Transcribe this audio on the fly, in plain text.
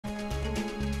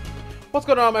What's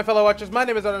going on, my fellow watchers? My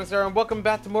name is Artemis, and welcome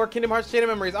back to more Kingdom Hearts Chain of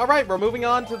Memories. Alright, we're moving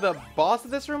on to the boss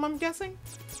of this room, I'm guessing?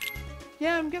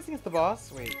 Yeah, I'm guessing it's the boss.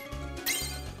 Wait.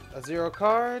 A 0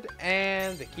 card,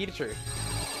 and the key to truth.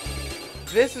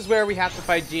 This is where we have to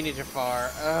fight Genie Jafar.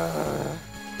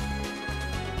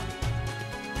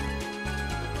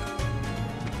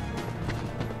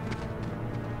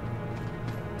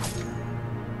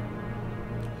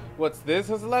 What's this?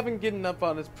 Has 11 getting up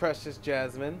on his precious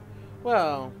Jasmine?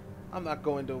 Well, I'm not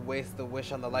going to waste the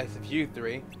wish on the likes of you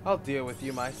three. I'll deal with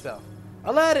you myself.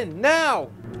 Aladdin, now!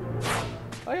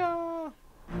 Hiya!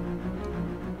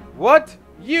 What?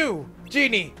 You,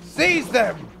 Genie, seize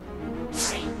them!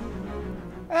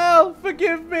 Elle,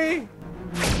 forgive me!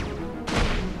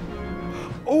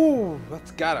 Ooh,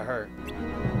 that's gotta hurt.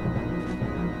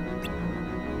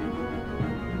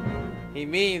 He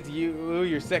means you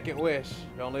your second wish.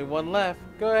 Only one left.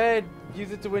 Go ahead,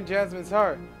 use it to win Jasmine's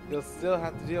heart. You'll still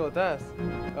have to deal with us.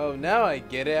 Oh, now I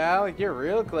get it, Al. You're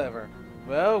real clever.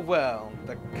 Well,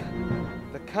 the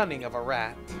cunning of a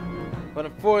rat. But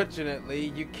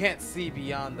unfortunately, you can't see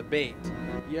beyond the bait.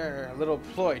 Your little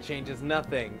ploy changes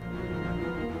nothing.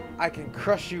 I can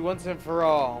crush you once and for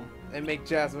all and make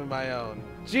Jasmine my own.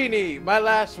 Genie, my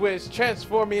last wish,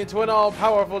 transform me into an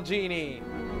all-powerful genie.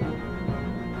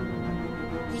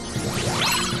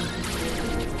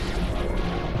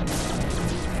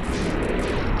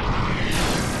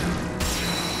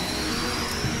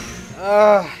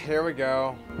 Here we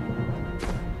go.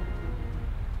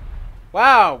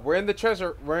 Wow, we're in the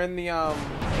treasure. We're in the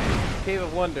Cave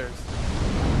of Wonders.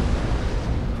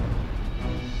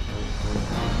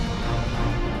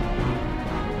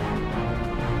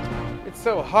 It's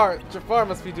so hard. Jafar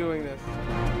must be doing this.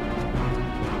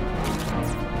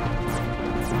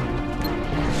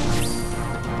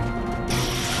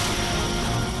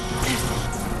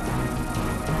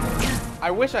 I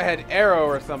wish I had arrow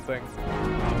or something.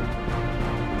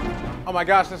 Oh my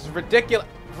gosh, this is ridiculous.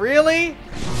 Really?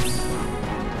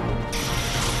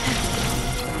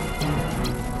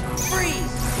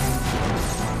 Freeze!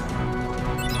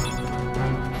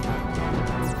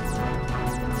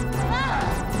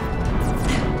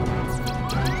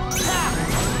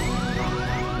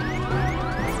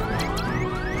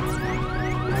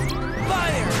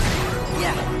 Fire!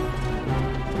 Yeah!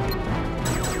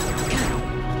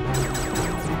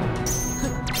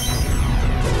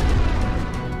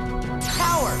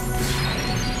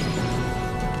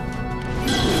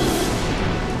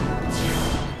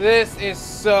 This is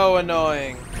so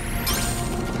annoying.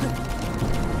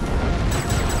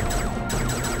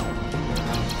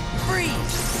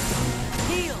 Freeze!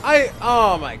 Heal!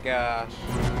 Oh my gosh.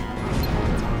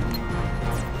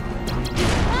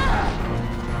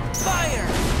 Fire!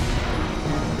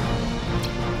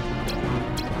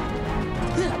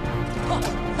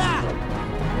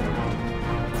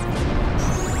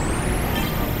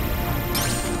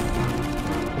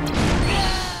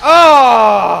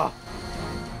 Oh!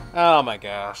 Oh my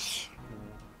gosh.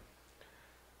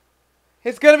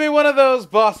 It's gonna be one of those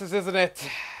bosses, isn't it?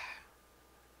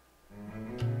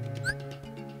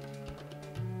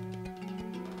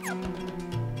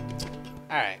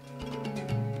 Alright.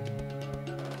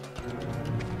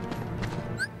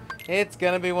 It's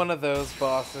gonna be one of those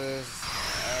bosses.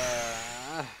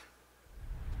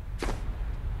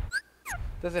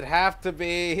 Does it have to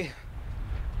be?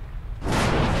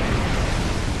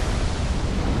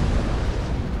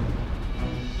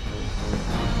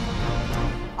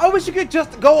 I wish you could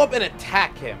just go up and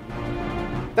attack him.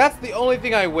 That's the only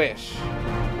thing I wish.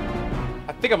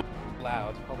 I think I'm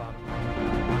loud. Hold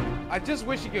on. I just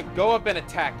wish you could go up and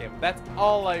attack him. That's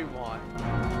all I want.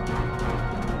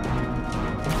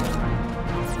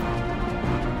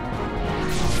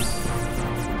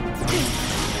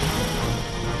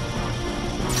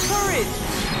 Courage!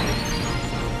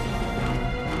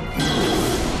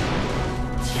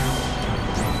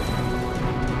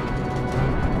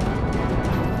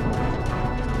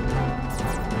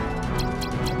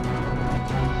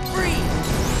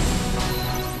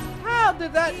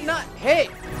 Did that not hit?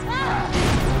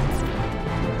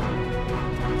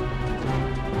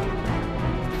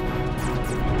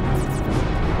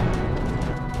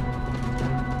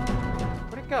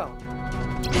 Where'd it go?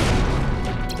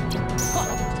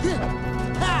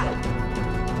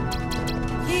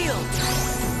 Heal!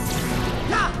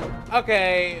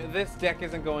 Okay, this deck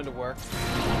isn't going to work.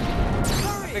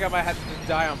 I think I might have to just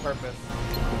die on purpose.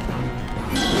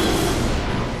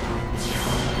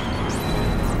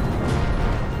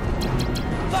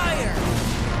 Fire!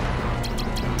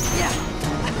 Yeah!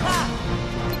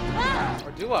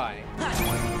 Or do I?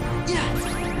 Yeah!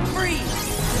 Freeze!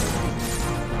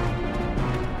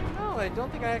 but I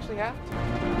don't think I actually have to.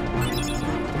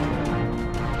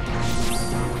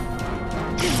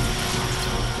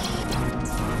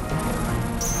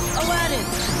 Aladdin!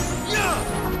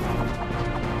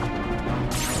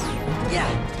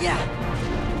 Yeah!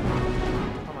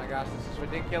 Oh my gosh, this is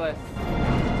ridiculous.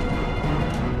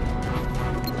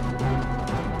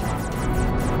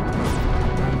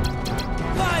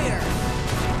 Fire!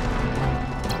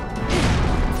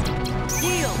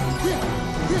 Heal!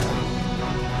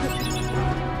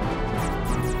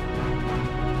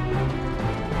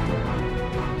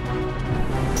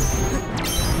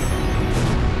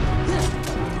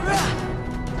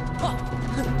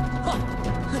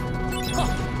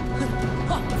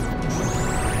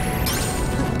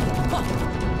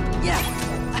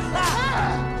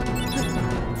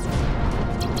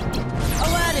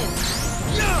 Aladdin!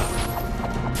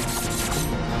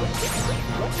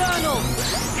 Donald!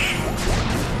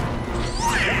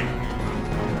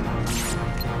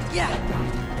 Yeah!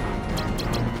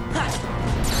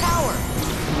 Power!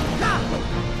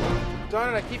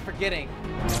 Darn it, I keep forgetting.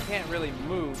 I can't really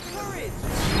move. Courage!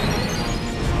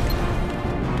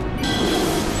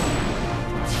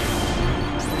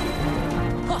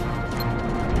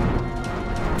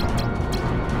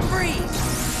 Freeze!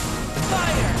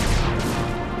 Fire!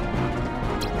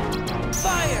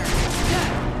 Fire!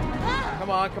 Come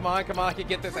on, come on, come on. I can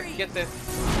get this, I can get this.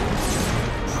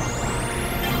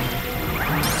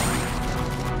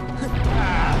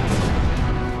 Ah.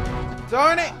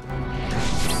 Darn it!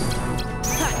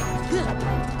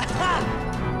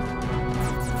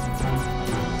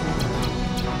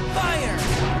 Fire!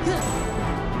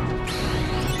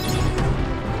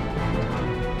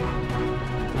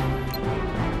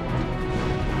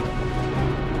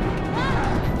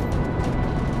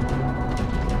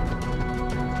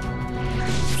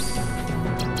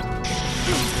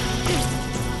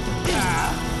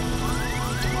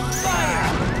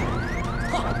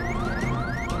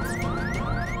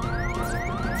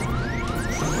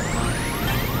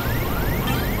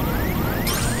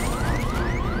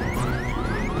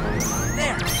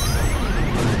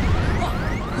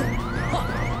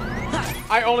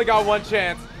 I only got one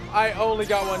chance. I only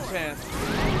got one chance.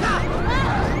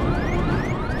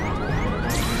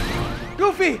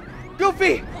 Goofy!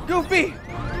 Goofy! Goofy!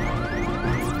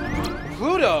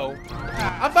 Pluto?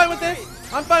 I'm fine with this.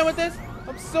 I'm fine with this.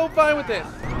 I'm so fine with this.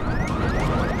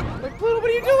 Like, Pluto, what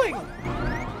are you doing?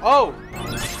 Oh.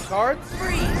 Cards?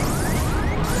 Freeze!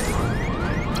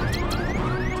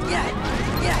 Yeah!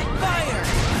 Fire!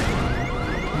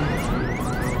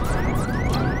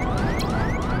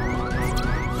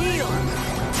 Heal!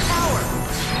 Power!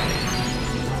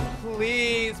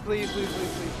 Please, please, please,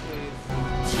 please, please, please.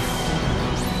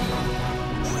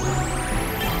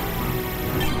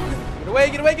 Get away,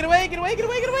 get away, get away, get away, get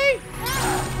away, get away!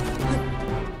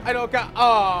 I don't got.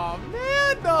 Oh,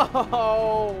 man,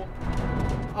 no!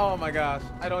 Oh my gosh,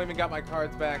 I don't even got my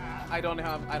cards back. I don't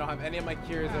have any of my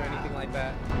cures or anything like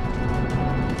that.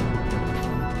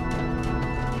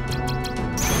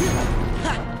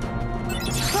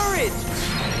 Courage!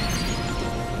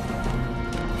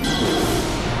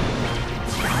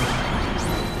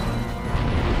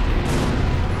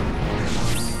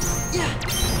 Yeah!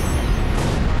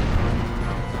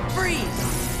 Freeze!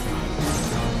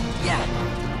 Yeah!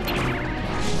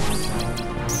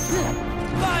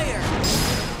 Fire!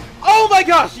 Oh my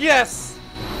gosh, yes!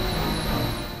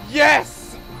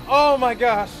 Yes! Oh my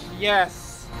gosh,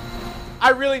 yes!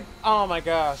 Oh my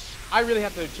gosh. I really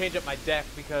have to change up my deck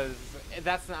because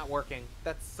that's not working.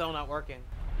 That's so not working.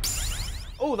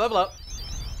 Oh, level up.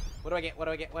 What do I get? What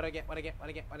do I get? What do I get? What do I get? What do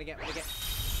I get? What do I get? What do I get?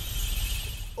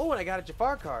 Oh, and I got a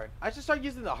Jafar card. I should start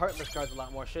using the Heartless cards a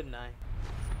lot more, shouldn't I?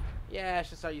 Yeah, I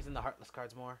should start using the Heartless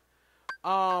cards more.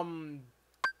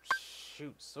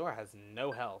 Shoot, Sora has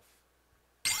no health.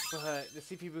 But the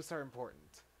CP boosts are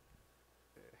important.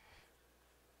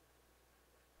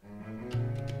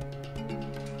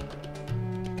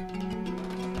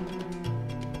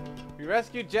 We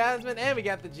rescued Jasmine and we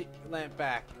got the lamp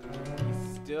back. You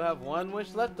still have one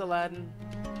wish left, Aladdin.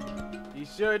 He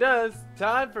sure does.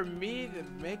 Time for me to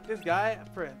make this guy a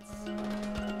prince.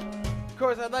 Of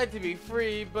course, I'd like to be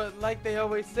free, but like they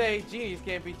always say, genies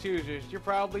can't be choosers. You're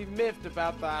probably miffed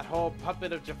about that whole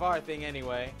puppet of Jafar thing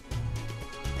anyway.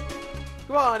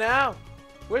 Come on now.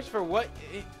 Wish for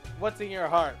what's in your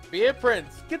heart. Be a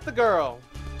prince. Get the girl.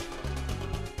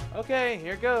 Okay,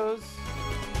 here goes.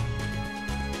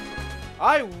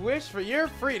 I wish for your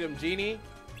freedom, Genie.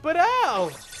 But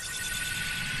ow!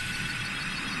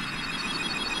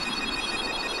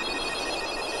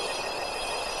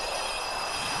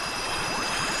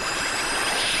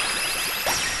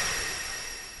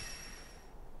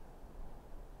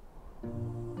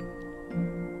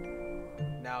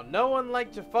 no one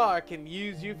like Jafar can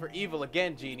use you for evil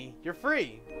again, Genie. You're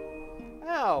free.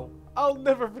 Ow, I'll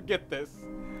never forget this.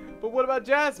 But what about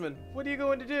Jasmine? What are you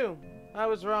going to do? I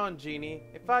was wrong, Genie.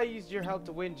 If I used your help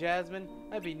to win Jasmine,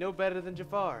 I'd be no better than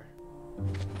Jafar.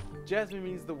 Jasmine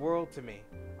means the world to me.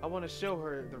 I want to show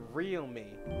her the real me.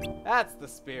 That's the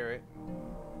spirit.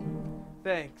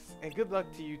 Thanks, and good luck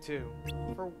to you too.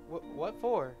 For what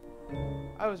for?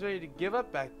 I was ready to give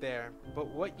up back there, but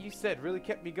what you said really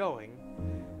kept me going.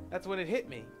 That's when it hit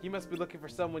me. You must be looking for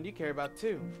someone you care about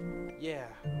too. Yeah.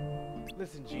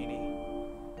 Listen, Genie.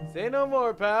 Say no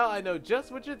more, pal. I know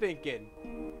just what you're thinking.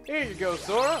 Here you go,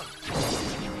 Sora.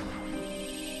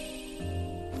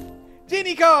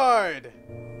 Genie card!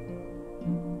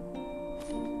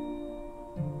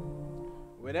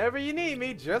 Whenever you need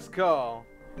me, just call.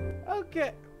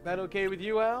 Okay. That okay with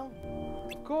you, Al?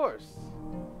 Of course.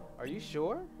 Are you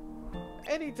sure?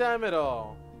 Anytime at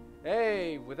all.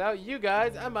 Hey, without you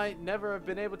guys, I might never have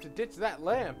been able to ditch that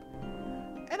lamp.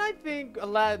 And I think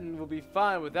Aladdin will be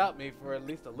fine without me for at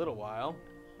least a little while.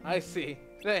 I see.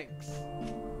 Thanks.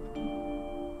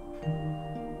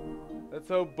 Let's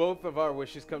hope both of our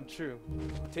wishes come true.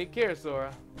 Take care,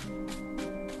 Sora.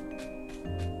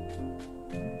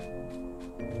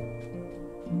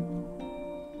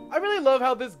 I really love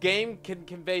how this game can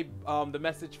convey the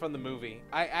message from the movie.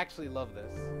 I actually love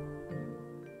this.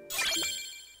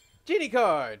 Genie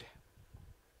card!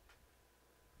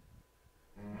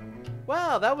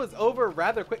 Wow, that was over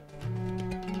rather quick.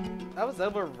 That was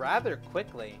over rather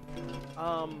quickly.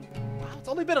 Wow, it's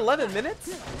only been 11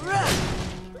 minutes?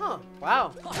 Huh,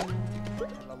 wow.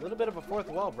 A little bit of a fourth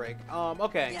wall break.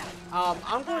 Okay.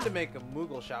 I'm going to make a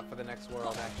Moogle shop for the next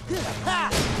world, actually.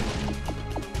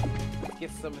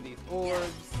 Get some of these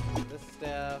orbs, this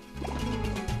stuff.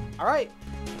 Alright.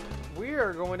 We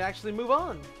are going to actually move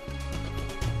on.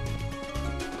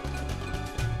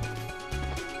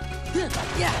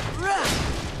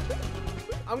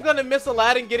 I'm gonna miss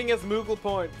Aladdin getting his Moogle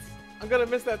points. I'm gonna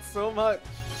miss that so much.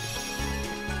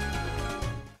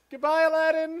 Goodbye,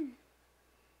 Aladdin.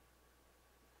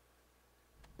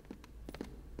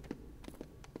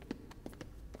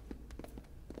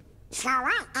 So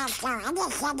what is there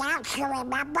anything else you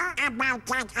remember about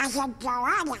that other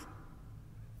Joanna?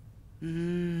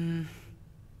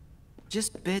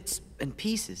 Just bits and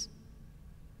pieces.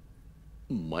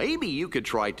 Maybe you could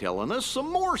try telling us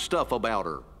some more stuff about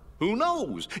her. Who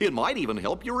knows? It might even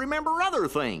help you remember other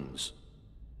things.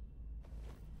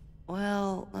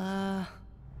 Well,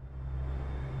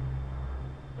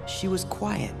 she was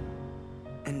quiet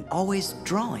and always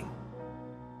drawing.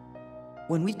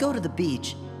 When we'd go to the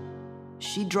beach,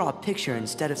 she'd draw a picture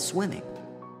instead of swimming.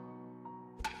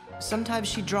 Sometimes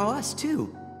she'd draw us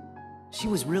too. She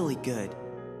was really good.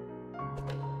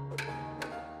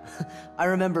 I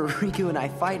remember Riku and I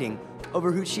fighting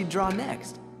over who she'd draw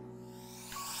next.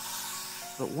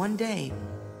 But one day,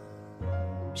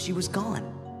 she was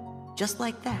gone, just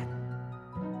like that.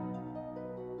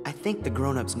 I think the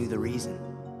grown-ups knew the reason.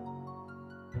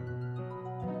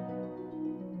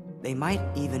 They might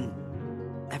even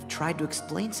have tried to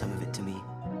explain some of it to me.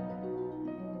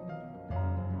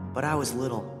 But I was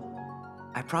little.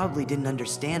 I probably didn't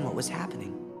understand what was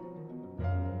happening.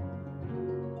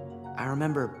 I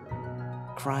remember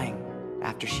crying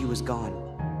after she was gone.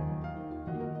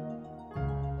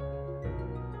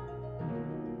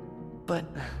 But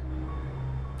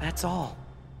that's all.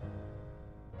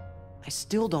 I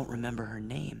still don't remember her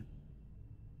name.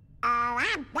 Oh,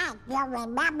 I bet you'll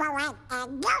remember it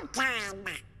in no time.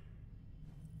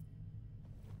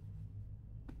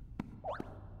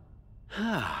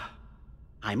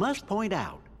 I must point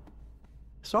out,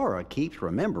 Sora keeps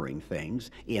remembering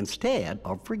things instead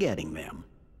of forgetting them.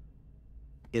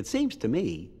 It seems to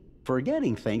me,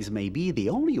 forgetting things may be the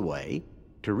only way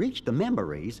to reach the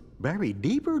memories buried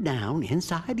deeper down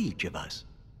inside each of us.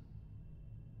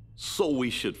 So we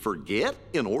should forget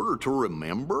in order to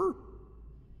remember?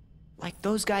 Like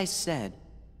those guys said,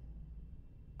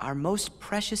 our most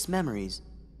precious memories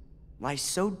lie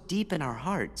so deep in our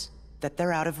hearts that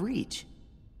they're out of reach.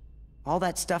 All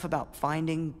that stuff about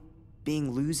finding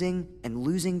being losing and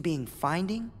losing being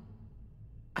finding,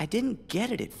 I didn't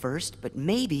get it at first, but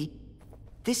maybe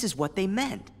this is what they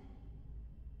meant.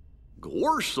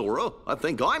 Gosh, Sora, I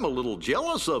think I'm a little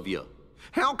jealous of you.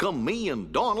 How come me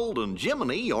and Donald and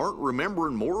Jiminy aren't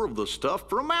remembering more of the stuff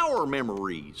from our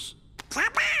memories?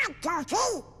 Come on,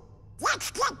 Goofy!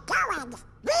 Let's get going!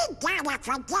 We gotta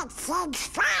forget things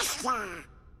faster!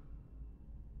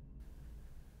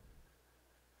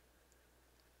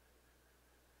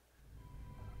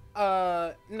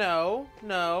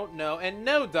 No, and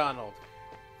no, Donald.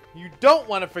 You don't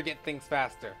want to forget things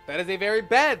faster. That is a very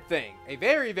bad thing. A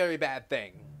very, very bad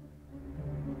thing.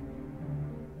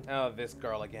 Oh, this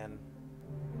girl again.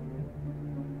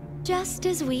 Just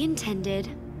as we intended.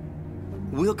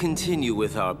 We'll continue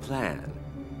with our plan.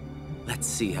 Let's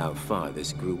see how far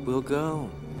this group will go.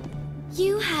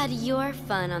 You had your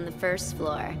fun on the first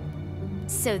floor.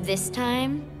 So this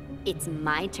time, it's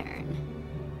my turn.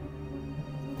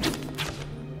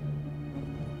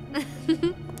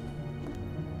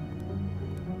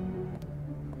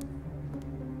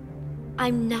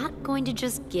 I'm not going to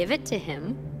just give it to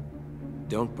him.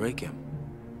 Don't break him.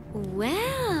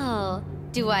 Well,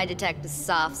 do I detect a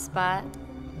soft spot?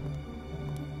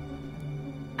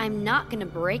 I'm not gonna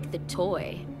break the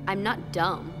toy. I'm not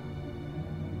dumb.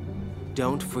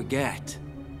 Don't forget,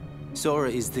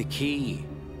 Sora is the key.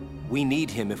 We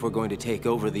need him if we're going to take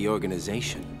over the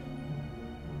organization.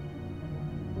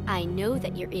 I know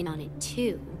that you're in on it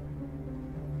too.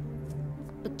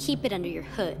 But keep it under your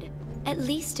hood, at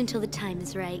least until the time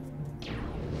is right.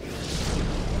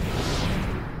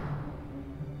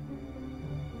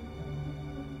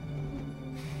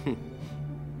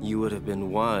 You would have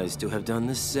been wise to have done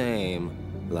the same,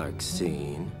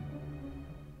 Larxene.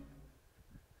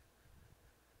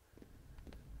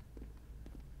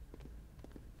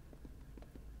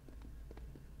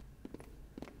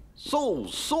 So,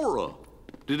 Sora,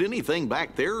 did anything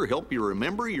back there help you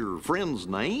remember your friend's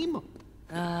name?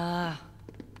 Her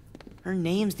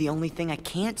name's the only thing I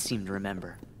can't seem to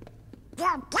remember. You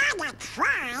gotta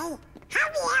try.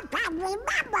 Hurry up and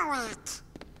remember it.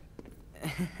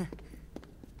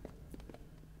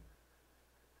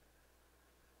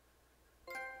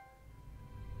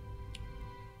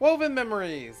 Woven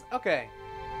memories. Okay.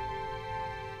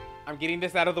 I'm getting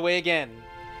this out of the way again.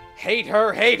 Hate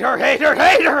her, hate her, hate her,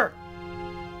 hate her!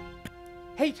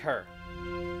 Hate her.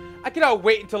 I cannot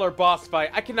wait until our boss fight.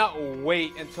 I cannot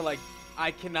wait until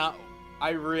I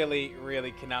really,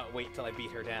 really cannot wait till I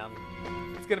beat her down.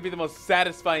 It's gonna be the most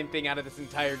satisfying thing out of this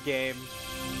entire game.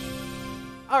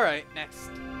 Alright,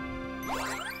 next.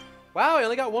 Wow, I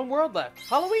only got one world left.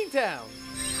 Halloween Town!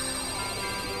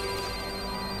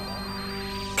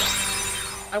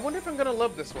 I wonder if I'm gonna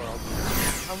love this world.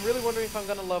 I'm really wondering if I'm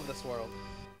gonna love this world.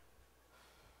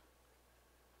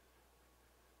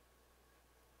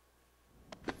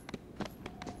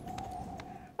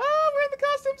 Oh, we're in the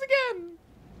costumes again!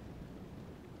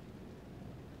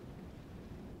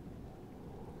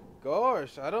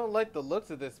 Gosh, I don't like the looks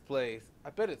of this place.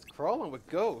 I bet it's crawling with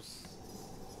ghosts.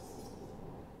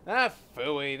 Ah,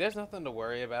 phooey, there's nothing to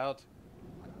worry about.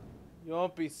 You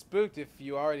won't be spooked if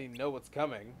you already know what's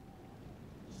coming.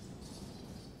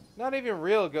 Not even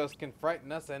real ghosts can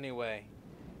frighten us anyway.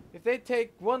 If they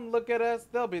take one look at us,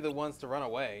 they'll be the ones to run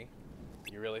away.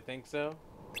 You really think so?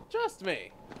 Trust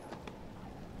me.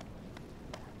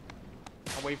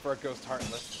 I'm waiting for a ghost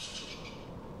heartless.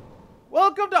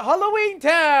 Welcome to Halloween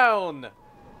Town!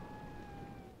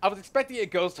 I was expecting a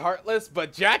ghost heartless,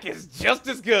 but Jack is just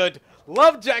as good.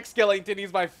 Love Jack Skellington.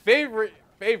 He's my favorite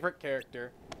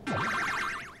character.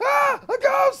 Ah! A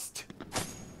ghost!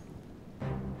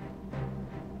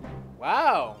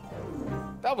 Wow,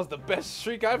 that was the best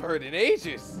shriek I've heard in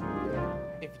ages.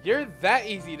 If you're that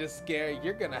easy to scare,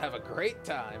 you're gonna have a great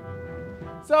time.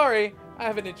 Sorry, I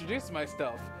haven't introduced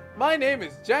myself. My name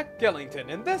is Jack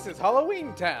Skellington, and this is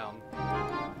Halloween Town.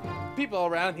 People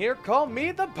around here call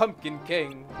me the Pumpkin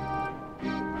King.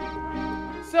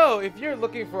 So, if you're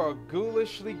looking for a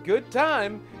ghoulishly good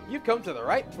time, you've come to the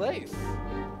right place.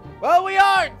 Well, we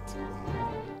aren't!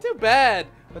 Too bad,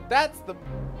 but that's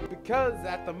because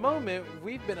at the moment,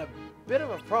 we've been a bit of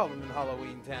a problem in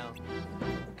Halloween Town.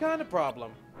 What kind of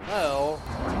problem? Well,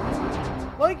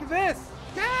 like this!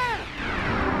 Yeah!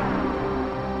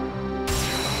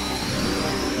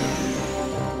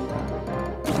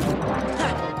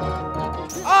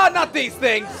 Ah, not these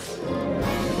things!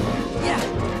 Yeah.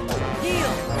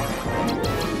 Heal.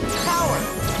 Power.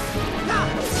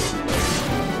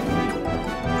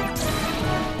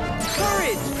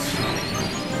 Courage.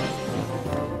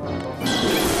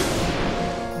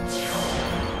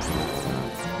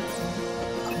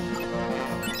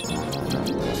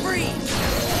 Freeze.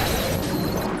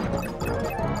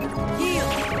 Heal.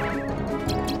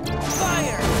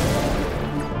 Fire.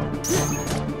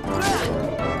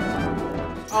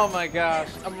 Oh my gosh,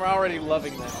 I'm already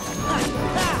loving this.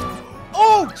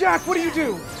 Oh, Jack, what do you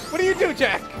do? What do you do,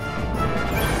 Jack?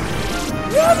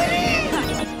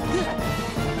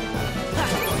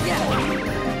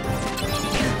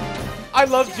 I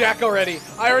love Jack already.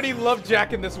 I already love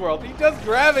Jack in this world. He does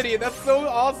gravity, and that's so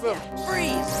awesome.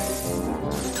 Freeze.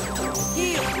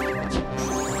 Heal.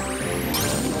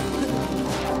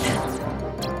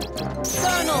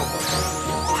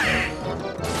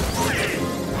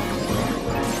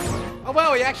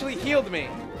 actually healed me.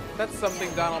 That's something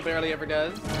Donald barely ever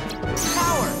does.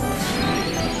 Power.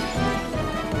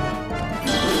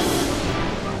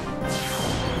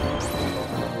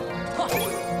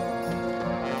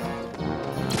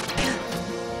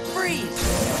 Freeze.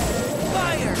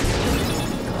 Fire.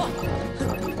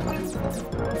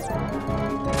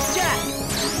 Jack.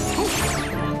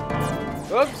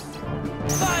 Oops.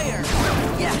 Fire.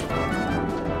 Yeah.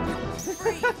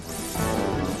 Freeze.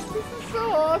 This is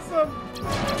so awesome.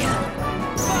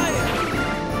 Fire.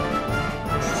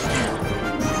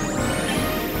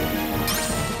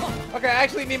 Okay, I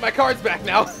actually need my cards back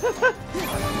now.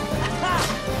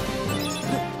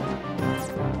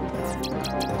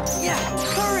 Yeah.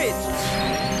 Courage.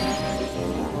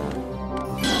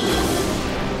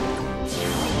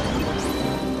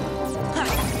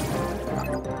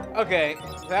 Okay,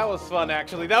 that was fun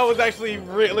actually. That was actually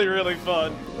really, really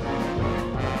fun.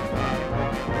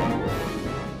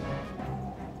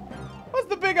 What's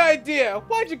the big idea?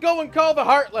 Why'd you go and call the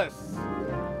Heartless?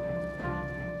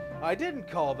 I didn't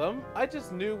call them. I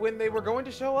just knew when they were going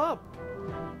to show up.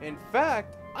 In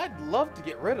fact, I'd love to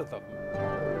get rid of them.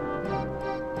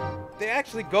 They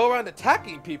actually go around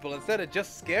attacking people instead of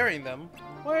just scaring them.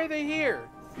 Why are they here?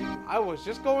 I was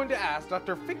just going to ask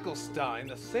Dr. Finkelstein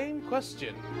the same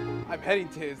question. I'm heading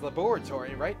to his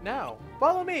laboratory right now.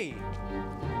 Follow me!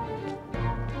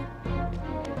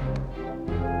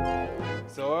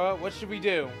 Sora, what should we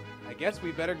do? I guess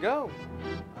we better go.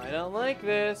 I don't like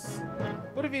this.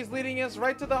 What if he's leading us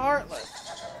right to the Heartless?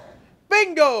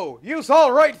 Bingo! You saw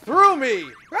right through me!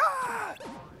 Ah!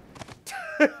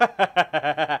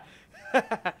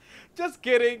 Just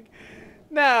kidding.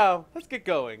 Now, let's get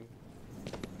going.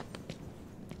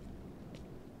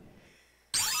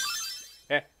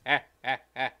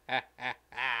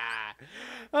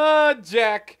 Oh,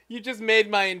 Jack, you just made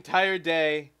my entire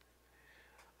day.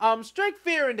 Strike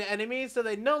fear into enemies so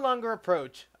they no longer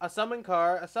approach. A summon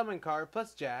card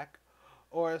plus Jack,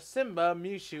 or a Simba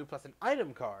Mushu plus an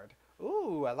item card.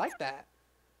 Ooh, I like that.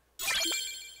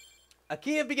 A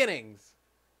key of beginnings.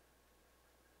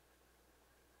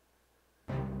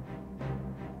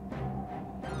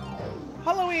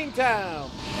 Halloween Town.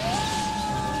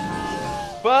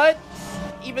 But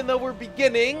even though we're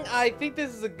beginning, I think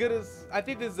this is a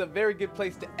very good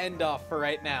place to end off for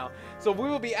right now. So we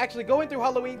will be actually going through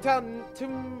Halloween Town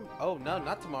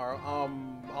not tomorrow.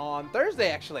 On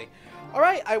Thursday actually. All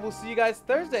right, I will see you guys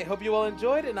Thursday. Hope you all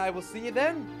enjoyed, and I will see you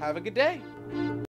then. Have a good day.